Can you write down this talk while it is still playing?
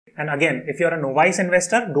And again, if you're a novice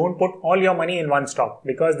investor, don't put all your money in one stock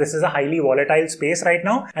because this is a highly volatile space right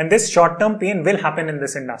now and this short-term pain will happen in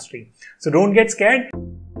this industry. So don't get scared.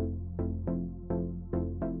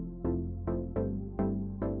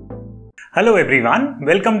 Hello everyone,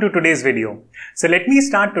 welcome to today's video. So let me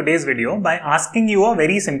start today's video by asking you a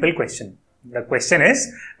very simple question. The question is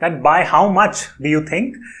that by how much do you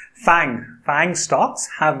think FANG stocks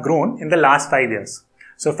have grown in the last 5 years?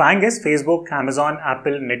 So FANG is Facebook, Amazon,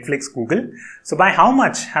 Apple, Netflix, Google. So by how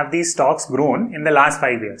much have these stocks grown in the last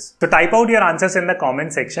 5 years? So type out your answers in the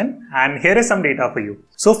comment section and here is some data for you.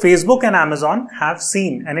 So Facebook and Amazon have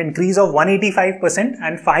seen an increase of 185%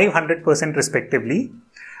 and 500% respectively.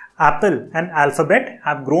 Apple and Alphabet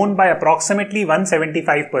have grown by approximately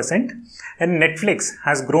 175% and Netflix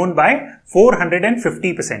has grown by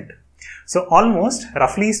 450%. So almost,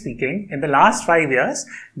 roughly speaking, in the last 5 years,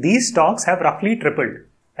 these stocks have roughly tripled,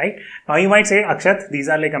 right? Now you might say, Akshat, these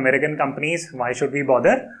are like American companies, why should we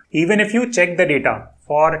bother? Even if you check the data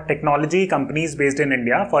for technology companies based in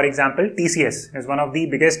India, for example, TCS is one of the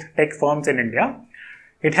biggest tech firms in India.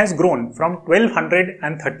 It has grown from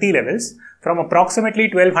 1230 levels, from approximately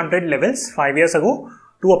 1200 levels 5 years ago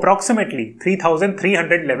to approximately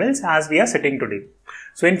 3300 levels as we are sitting today.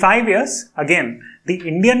 So in 5 years, again, the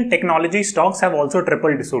Indian technology stocks have also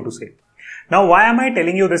tripled, so to say. Now, why am I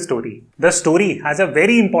telling you this story? The story has a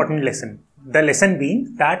very important lesson. The lesson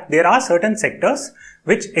being that there are certain sectors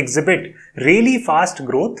which exhibit really fast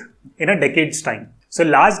growth in a decade's time. So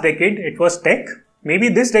last decade, it was tech. Maybe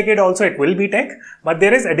this decade also it will be tech, but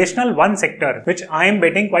there is additional one sector which I am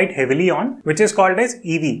betting quite heavily on, which is called as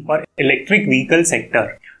EV or electric vehicle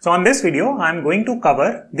sector. So on this video, I am going to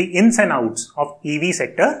cover the ins and outs of EV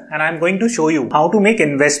sector and I am going to show you how to make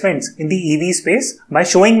investments in the EV space by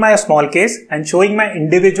showing my small case and showing my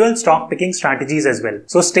individual stock picking strategies as well.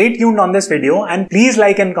 So stay tuned on this video and please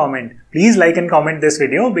like and comment. Please like and comment this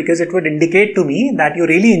video because it would indicate to me that you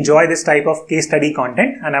really enjoy this type of case study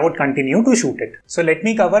content and I would continue to shoot it. So let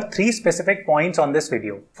me cover 3 specific points on this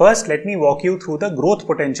video. First, let me walk you through the growth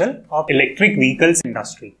potential of electric vehicles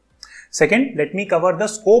industry. Second, let me cover the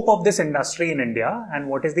scope of this industry in India and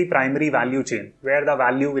what is the primary value chain where the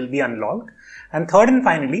value will be unlocked. And third and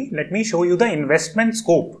finally, let me show you the investment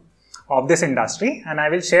scope of this industry and I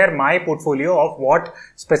will share my portfolio of what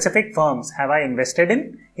specific firms have I invested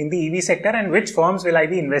in the EV sector and which firms will I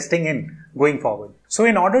be investing in going forward. So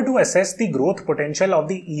in order to assess the growth potential of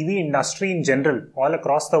the EV industry in general all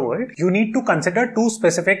across the world, you need to consider 2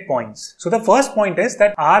 specific points. So the first point is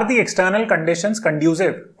that are the external conditions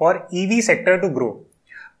conducive for EV sector to grow?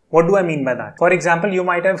 What do I mean by that? For example, you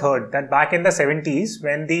might have heard that back in the 70s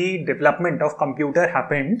when the development of computer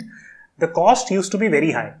happened, the cost used to be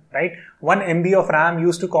very high, right? 1 MB of RAM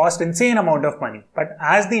used to cost insane amount of money. But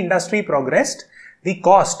as the industry progressed, the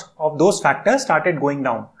cost of those factors started going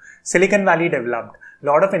down. Silicon Valley developed. A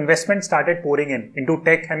lot of investment started pouring into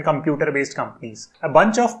tech and computer-based companies. A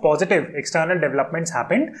bunch of positive external developments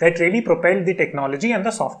happened that really propelled the technology and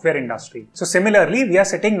the software industry. So similarly, we are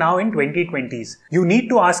sitting now in 2020s. You need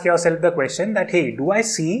to ask yourself the question that, hey, do I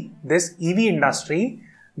see this EV industry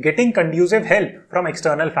getting conducive help from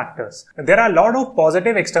external factors? There are a lot of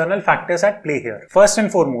positive external factors at play here. First and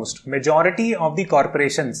foremost, majority of the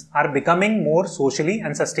corporations are becoming more socially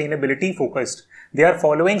and sustainability focused. They are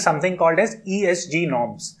following something called as ESG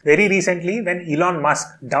norms. Very recently, when Elon Musk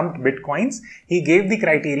dumped bitcoins, he gave the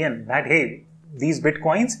criterion that, hey, these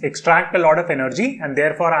bitcoins extract a lot of energy and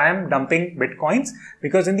therefore I am dumping bitcoins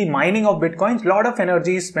because in the mining of bitcoins, a lot of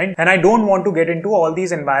energy is spent and I don't want to get into all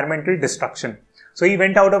these environmental destruction. So he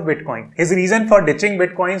went out of Bitcoin. His reason for ditching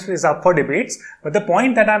Bitcoins is up for debates. But the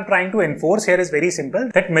point that I'm trying to enforce here is very simple.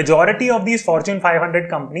 That majority of these Fortune 500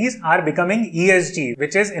 companies are becoming ESG,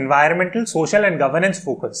 which is environmental, social and governance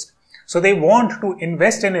focused. So they want to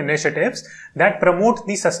invest in initiatives that promote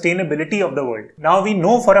the sustainability of the world. Now we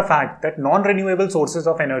know for a fact that non-renewable sources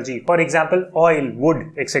of energy, for example, oil,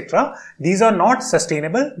 wood, etc., these are not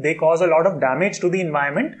sustainable. They cause a lot of damage to the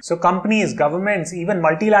environment. So companies, governments, even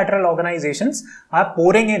multilateral organizations are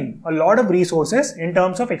pouring in a lot of resources in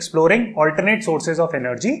terms of exploring alternate sources of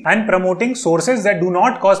energy and promoting sources that do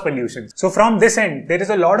not cause pollution. So from this end, there is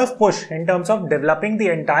a lot of push in terms of developing the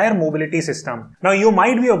entire mobility system. Now you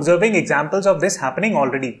might be observing examples of this happening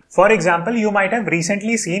already. For example, you might have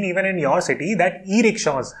recently seen even in your city that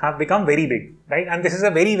e-rickshaws have become very big, right? And this is a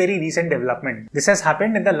very, very recent development. This has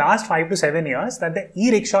happened in the last 5 to 7 years that the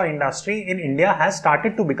e-rickshaw industry in India has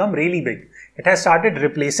started to become really big. It has started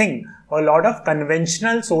replacing a lot of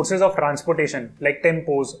conventional sources of transportation like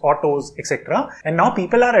tempos, autos, etc. And now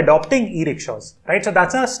people are adopting e-rickshaws, right? So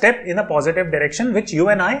that's a step in a positive direction which you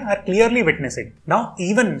and I are clearly witnessing. Now,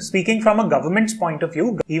 even speaking from a government's point of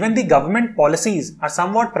view, even the government policies are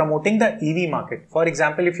somewhat promoting the EV market. For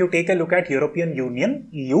example, if you take a look at European Union,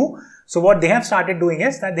 EU, so what they have started doing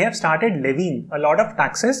is that they have started levying a lot of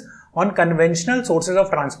taxes on conventional sources of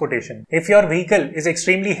transportation. If your vehicle is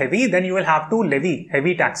extremely heavy, then you will have to levy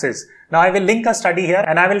heavy taxes. Now I will link a study here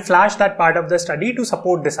and I will flash that part of the study to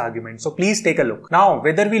support this argument. So please take a look. Now,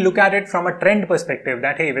 whether we look at it from a trend perspective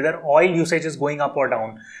that, hey, whether oil usage is going up or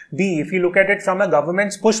down. B, if you look at it from a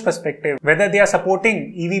government's push perspective, whether they are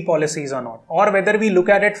supporting EV policies or not. Or whether we look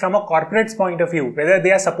at it from a corporate's point of view, whether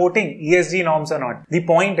they are supporting ESG norms or not. The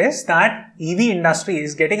point is that EV industry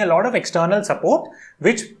is getting a lot of external support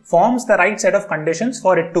which forms the right set of conditions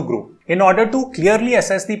for it to grow. In order to clearly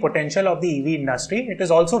assess the potential of the EV industry, it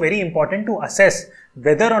is also very important to assess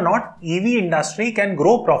whether or not EV industry can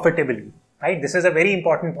grow profitably. Right? This is a very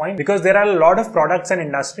important point because there are a lot of products and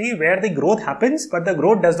industry where the growth happens, but the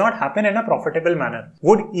growth does not happen in a profitable manner.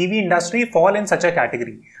 Would EV industry fall in such a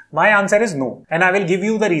category? My answer is no, and I will give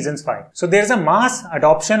you the reasons why. So there is a mass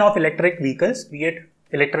adoption of electric vehicles, be it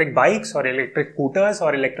electric bikes or electric scooters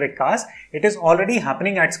or electric cars. It is already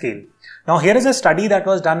happening at scale. Now here is a study that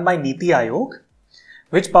was done by Niti Aayog,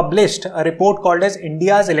 which published a report called as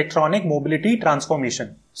India's Electronic Mobility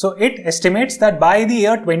Transformation. So it estimates that by the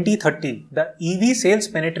year 2030, the EV sales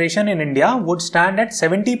penetration in India would stand at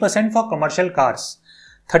 70% for commercial cars,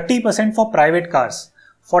 30% for private cars,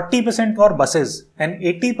 40% for buses, and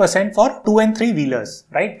 80% for 2 and 3 wheelers,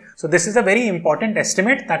 right? So this is a very important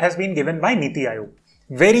estimate that has been given by Niti Aayog.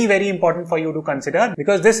 Very, very important for you to consider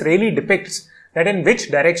because this really depicts that in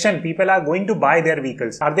which direction people are going to buy their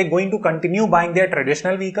vehicles. Are they going to continue buying their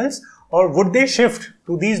traditional vehicles or would they shift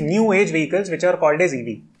to these new age vehicles which are called as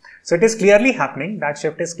EV? So it is clearly happening. That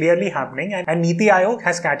shift is clearly happening and Niti Aayog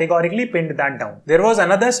has categorically pinned that down. There was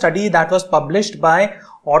another study that was published by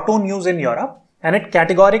Auto News in Europe and it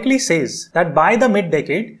categorically says that by the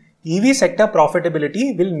mid-decade, EV sector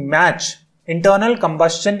profitability will match internal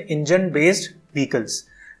combustion engine based vehicles.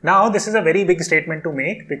 Now, this is a very big statement to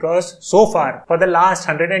make because so far, for the last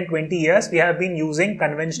 120 years, we have been using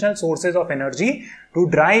conventional sources of energy to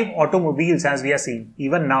drive automobiles as we are seeing,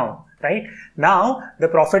 even now, right? Now, the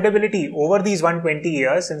profitability over these 120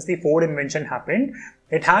 years since the Ford invention happened,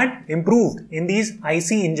 it had improved in these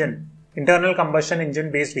IC engine, internal combustion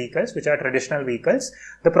engine based vehicles, which are traditional vehicles.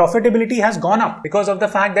 The profitability has gone up because of the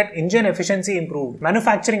fact that engine efficiency improved,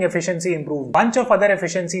 manufacturing efficiency improved, bunch of other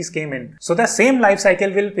efficiencies came in. So the same life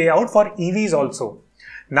cycle will play out for EVs also.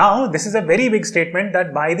 Now, this is a very big statement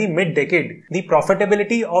that by the mid-decade, the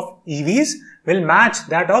profitability of EVs will match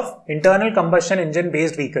that of internal combustion engine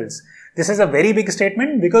based vehicles. This is a very big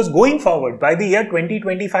statement because going forward, by the year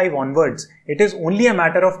 2025 onwards, it is only a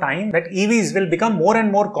matter of time that EVs will become more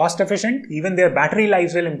and more cost efficient. Even their battery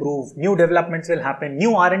lives will improve. New developments will happen.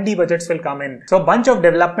 New R&D budgets will come in. So a bunch of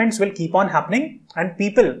developments will keep on happening and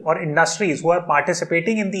people or industries who are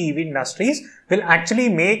participating in the EV industries will actually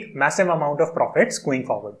make massive amount of profits going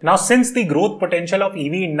forward. Now, since the growth potential of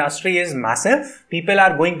EV industry is massive, people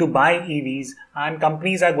are going to buy EVs and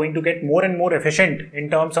companies are going to get more and more efficient in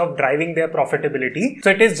terms of driving their profitability. So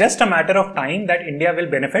it is just a matter of time that India will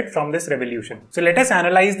benefit from this revolution. So let us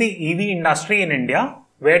analyze the EV industry in India.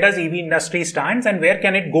 Where does EV industry stands and where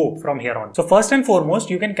can it go from here on? So first and foremost,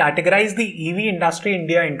 you can categorize the EV industry in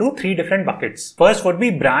India into 3 different buckets. First would be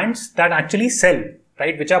brands that actually sell,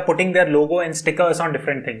 right, which are putting their logo and stickers on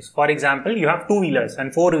different things. For example, you have 2-wheelers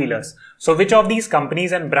and 4-wheelers. So which of these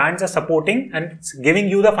companies and brands are supporting and giving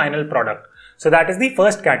you the final product? So that is the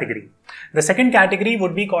first category. The second category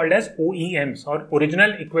would be called as OEMs or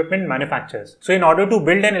original equipment manufacturers. So in order to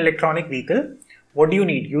build an electronic vehicle, what do you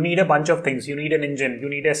need? You need a bunch of things. You need an engine, you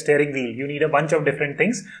need a steering wheel, you need a bunch of different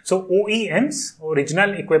things. So OEMs,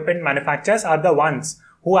 original equipment manufacturers, are the ones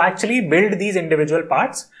who actually build these individual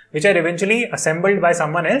parts, which are eventually assembled by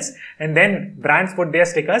someone else, and then brands put their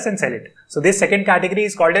stickers and sell it. So this second category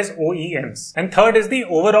is called as OEMs. And third is the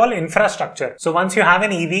overall infrastructure. So once you have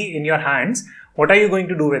an EV in your hands, what are you going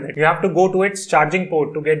to do with it? You have to go to its charging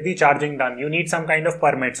port to get the charging done. You need some kind of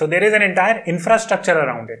permit. So there is an entire infrastructure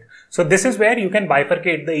around it. So this is where you can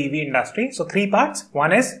bifurcate the EV industry. So 3 parts.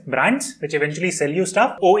 One is brands, which eventually sell you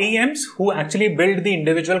stuff. OEMs, who actually build the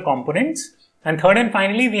individual components. And third and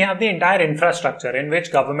finally, we have the entire infrastructure in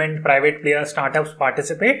which government, private players, startups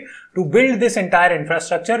participate to build this entire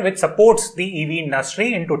infrastructure which supports the EV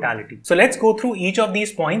industry in totality. So let's go through each of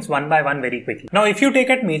these points one by one very quickly. Now, if you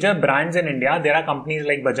take at major brands in India, there are companies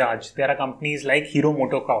like Bajaj, there are companies like Hero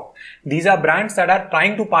MotoCorp. These are brands that are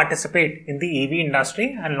trying to participate in the EV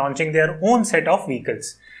industry and launching their own set of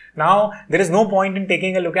vehicles. Now, there is no point in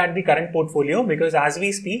taking a look at the current portfolio because as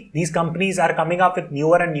we speak, these companies are coming up with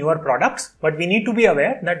newer and newer products, but we need to be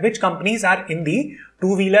aware that which companies are in the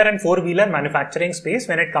two-wheeler and four-wheeler manufacturing space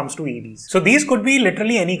when it comes to EVs. So these could be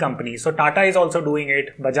literally any company. So Tata is also doing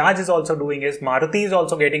it, Bajaj is also doing it, Maruti is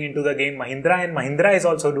also getting into the game, Mahindra and Mahindra is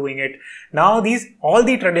also doing it. Now all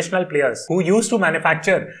the traditional players who used to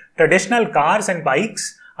manufacture traditional cars and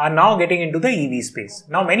bikes are now getting into the EV space.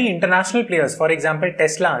 Now many international players, for example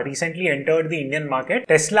Tesla recently entered the Indian market.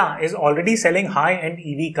 Tesla is already selling high-end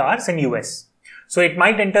EV cars in US. So it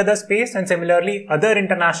might enter the space, and similarly other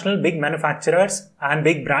international big manufacturers and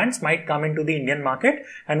big brands might come into the Indian market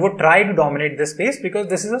and would try to dominate this space because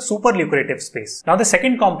this is a super lucrative space. Now the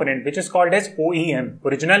second component, which is called as OEM,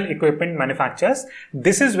 Original Equipment Manufacturers,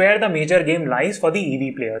 this is where the major game lies for the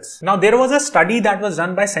EV players. Now there was a study that was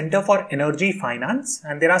done by Center for Energy Finance,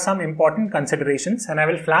 and there are some important considerations, and I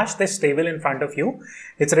will flash this table in front of you.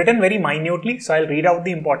 It's written very minutely, so I'll read out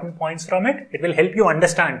the important points from it. It will help you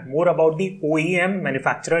understand more about the OEM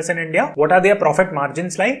manufacturers in India, what are their profit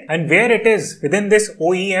margins like, and where it is within this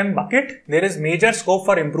OEM bucket, there is major scope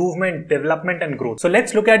for improvement, development and growth. So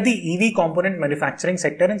let's look at the EV component manufacturing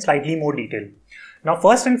sector in slightly more detail. Now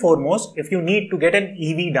first and foremost, if you need to get an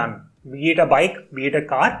EV done, be it a bike, be it a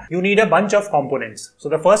car, you need a bunch of components. So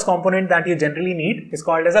the first component that you generally need is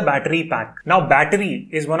called as a battery pack. Now battery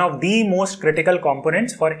is one of the most critical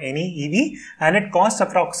components for any EV, and it costs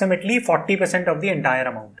approximately 40% of the entire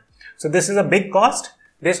amount. So this is a big cost.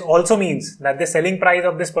 This also means that the selling price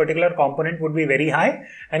of this particular component would be very high.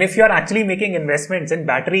 And if you are actually making investments in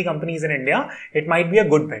battery companies in India, it might be a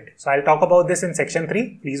good bet. So I'll talk about this in section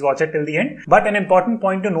 3. Please watch it till the end. But an important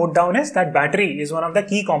point to note down is that battery is one of the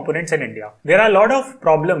key components in India. There are a lot of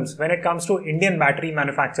problems when it comes to Indian battery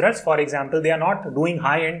manufacturers. For example, they are not doing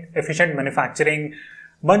high-end efficient manufacturing.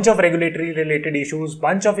 Bunch of regulatory related issues,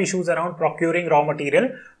 bunch of issues around procuring raw material.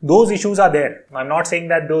 Those issues are there. I'm not saying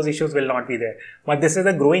that those issues will not be there, but this is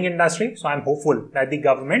a growing industry. So I'm hopeful that the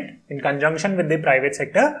government in conjunction with the private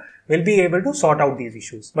sector will be able to sort out these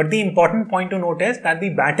issues. But the important point to note is that the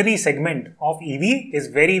battery segment of EV is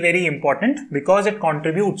very, very important because it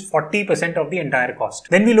contributes 40% of the entire cost.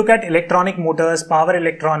 Then we look at electronic motors, power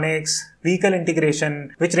electronics, vehicle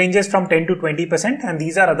integration, which ranges from 10 to 20%, and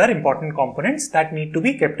these are other important components that need to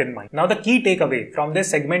be kept in mind. Now the key takeaway from this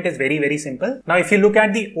segment is very, very simple. Now if you look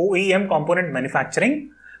at the OEM component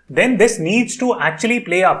manufacturing, then this needs to actually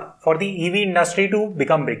play up for the EV industry to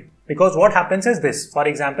become big. Because what happens is this, for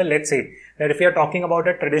example, let's say that if we are talking about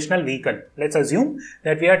a traditional vehicle, let's assume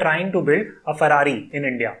that we are trying to build a Ferrari in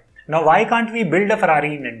India. Now, why can't we build a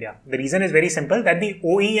Ferrari in India? The reason is very simple, that the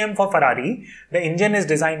OEM for Ferrari, the engine is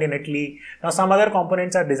designed in Italy. Now, some other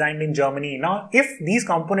components are designed in Germany. Now, if these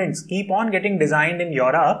components keep on getting designed in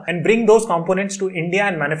Europe and bring those components to India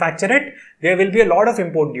and manufacture it, there will be a lot of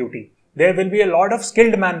import duty. There will be a lot of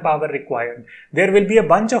skilled manpower required. There will be a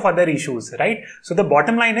bunch of other issues, right? So the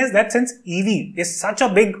bottom line is that since EV is such a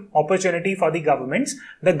big opportunity for the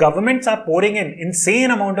governments are pouring in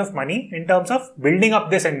insane amount of money in terms of building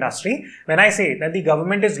up this industry. When I say that the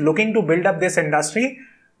government is looking to build up this industry,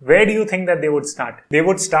 where do you think that they would start? They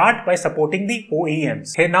would start by supporting the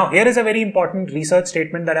OEMs. Here is a very important research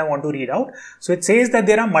statement that I want to read out. So it says that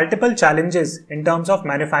there are multiple challenges in terms of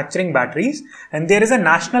manufacturing batteries, and there is a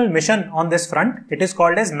national mission on this front. It is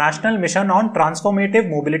called as National Mission on Transformative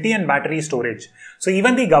Mobility and Battery Storage. So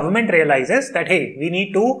even the government realizes that, hey, we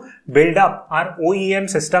need to build up our OEM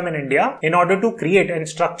system in India in order to create and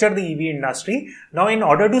structure the EV industry. Now, in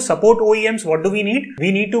order to support OEMs, what do we need?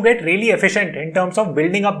 We need to get really efficient in terms of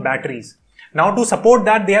building up batteries. Now to support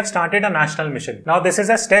that, they have started a national mission. Now this is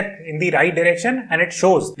a step in the right direction, and it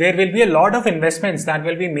shows there will be a lot of investments that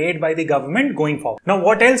will be made by the government going forward. Now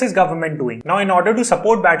what else is government doing? Now in order to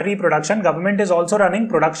support battery production, government is also running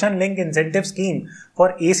production link incentive scheme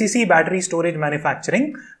for ACC battery storage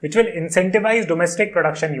manufacturing, which will incentivize domestic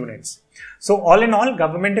production units. So all in all,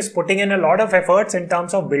 government is putting in a lot of efforts in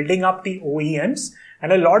terms of building up the OEMs,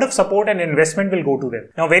 and a lot of support and investment will go to them.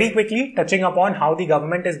 Now very quickly, touching upon how the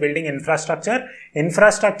government is building infrastructure.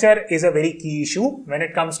 Infrastructure is a very key issue when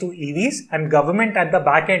it comes to EVs, and government at the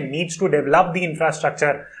back end needs to develop the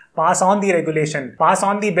infrastructure pass on the regulation, pass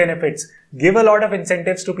on the benefits, give a lot of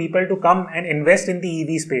incentives to people to come and invest in the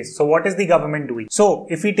EV space. So what is the government doing? So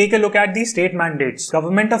if we take a look at the state mandates,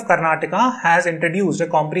 government of Karnataka has introduced a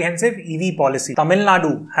comprehensive EV policy. Tamil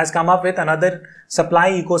Nadu has come up with another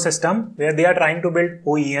supply ecosystem where they are trying to build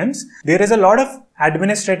OEMs. There is a lot of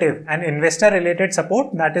administrative and investor related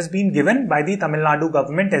support that is being given by the Tamil Nadu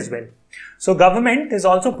government as well. So government is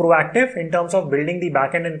also proactive in terms of building the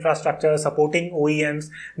backend infrastructure, supporting OEMs.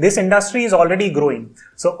 This industry is already growing.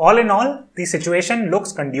 So all in all, the situation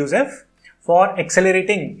looks conducive for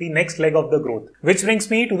accelerating the next leg of the growth. Which brings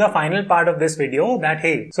me to the final part of this video that,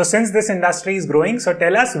 hey, so since this industry is growing, so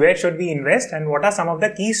tell us where should we invest and what are some of the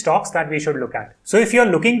key stocks that we should look at. So if you're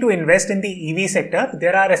looking to invest in the EV sector,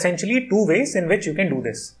 there are essentially two ways in which you can do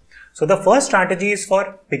this. So the first strategy is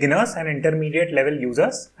for beginners and intermediate level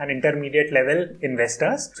users and intermediate level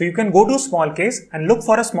investors. So you can go to small case and look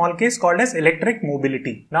for a small case called as electric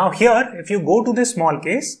mobility. Now here, if you go to this small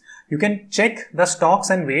case, you can check the stocks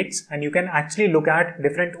and weights and you can actually look at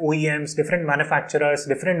different OEMs, different manufacturers,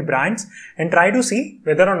 different brands and try to see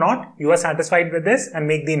whether or not you are satisfied with this and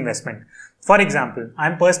make the investment. For example,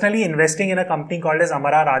 I'm personally investing in a company called as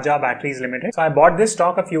Amara Raja Batteries Limited. So I bought this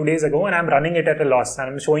stock a few days ago and I'm running it at a loss and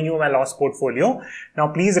I'm showing you my loss portfolio. Now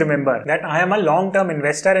please remember that I am a long-term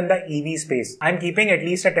investor in the EV space. I'm keeping at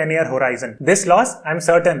least a 10-year horizon. This loss, I'm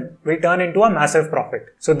certain, will turn into a massive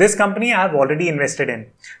profit. So this company I have already invested in.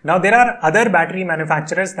 Now there are other battery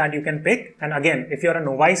manufacturers that you can pick. And again, if you're a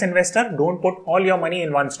novice investor, don't put all your money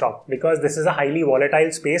in one stock because this is a highly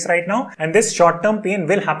volatile space right now and this short-term pain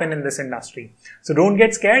will happen in this industry. So don't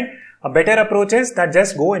get scared. A better approach is that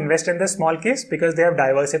just go invest in the small case because they have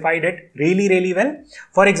diversified it really well.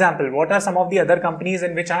 For example, what are some of the other companies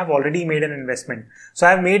in which I have already made an investment? So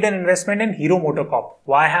I have made an investment in Hero MotoCorp.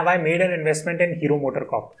 Why have I made an investment in Hero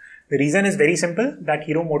MotoCorp? The reason is very simple, that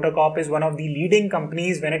Hero MotoCorp is one of the leading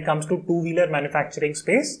companies when it comes to two-wheeler manufacturing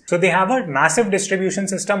space. So they have a massive distribution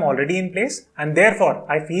system already in place and therefore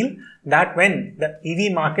I feel that when the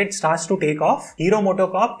EV market starts to take off, Hero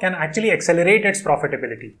MotoCorp can actually accelerate its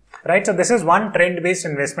profitability, right? So this is one trend-based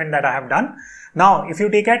investment that I have done. Now, if you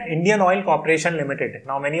take at Indian Oil Corporation Limited,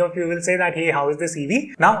 now many of you will say that, hey, how is this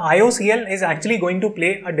EV? Now, IOCL is actually going to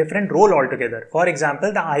play a different role altogether. For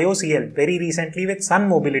example, the IOCL very recently with Sun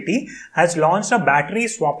Mobility has launched a battery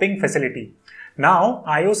swapping facility. Now,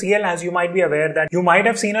 IOCL, as you might be aware that you might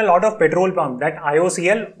have seen a lot of petrol pumps that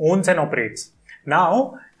IOCL owns and operates.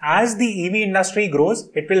 Now, as the EV industry grows,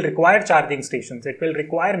 it will require charging stations. It will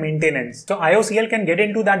require maintenance. So IOCL can get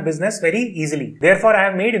into that business very easily. Therefore, I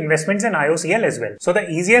have made investments in IOCL as well. So the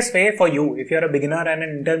easiest way for you, if you're a beginner and an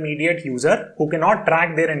intermediate user who cannot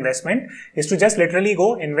track their investment, is to just literally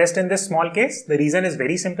go invest in this small case. The reason is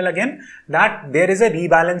very simple again, that there is a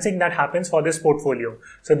rebalancing that happens for this portfolio.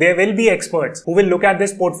 So there will be experts who will look at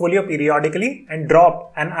this portfolio periodically and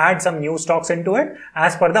drop and add some new stocks into it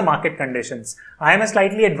as per the market conditions. I am a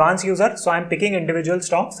slightly advanced user, so I'm picking individual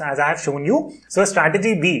stocks as I have shown you. So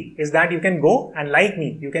strategy B is that you can go and like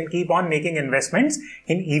me, you can keep on making investments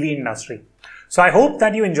in EV industry. So I hope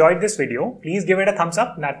that you enjoyed this video. Please give it a thumbs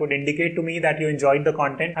up. That would indicate to me that you enjoyed the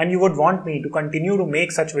content and you would want me to continue to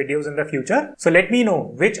make such videos in the future. So let me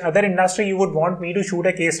know which other industry you would want me to shoot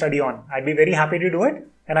a case study on. I'd be very happy to do it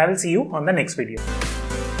and I will see you on the next video.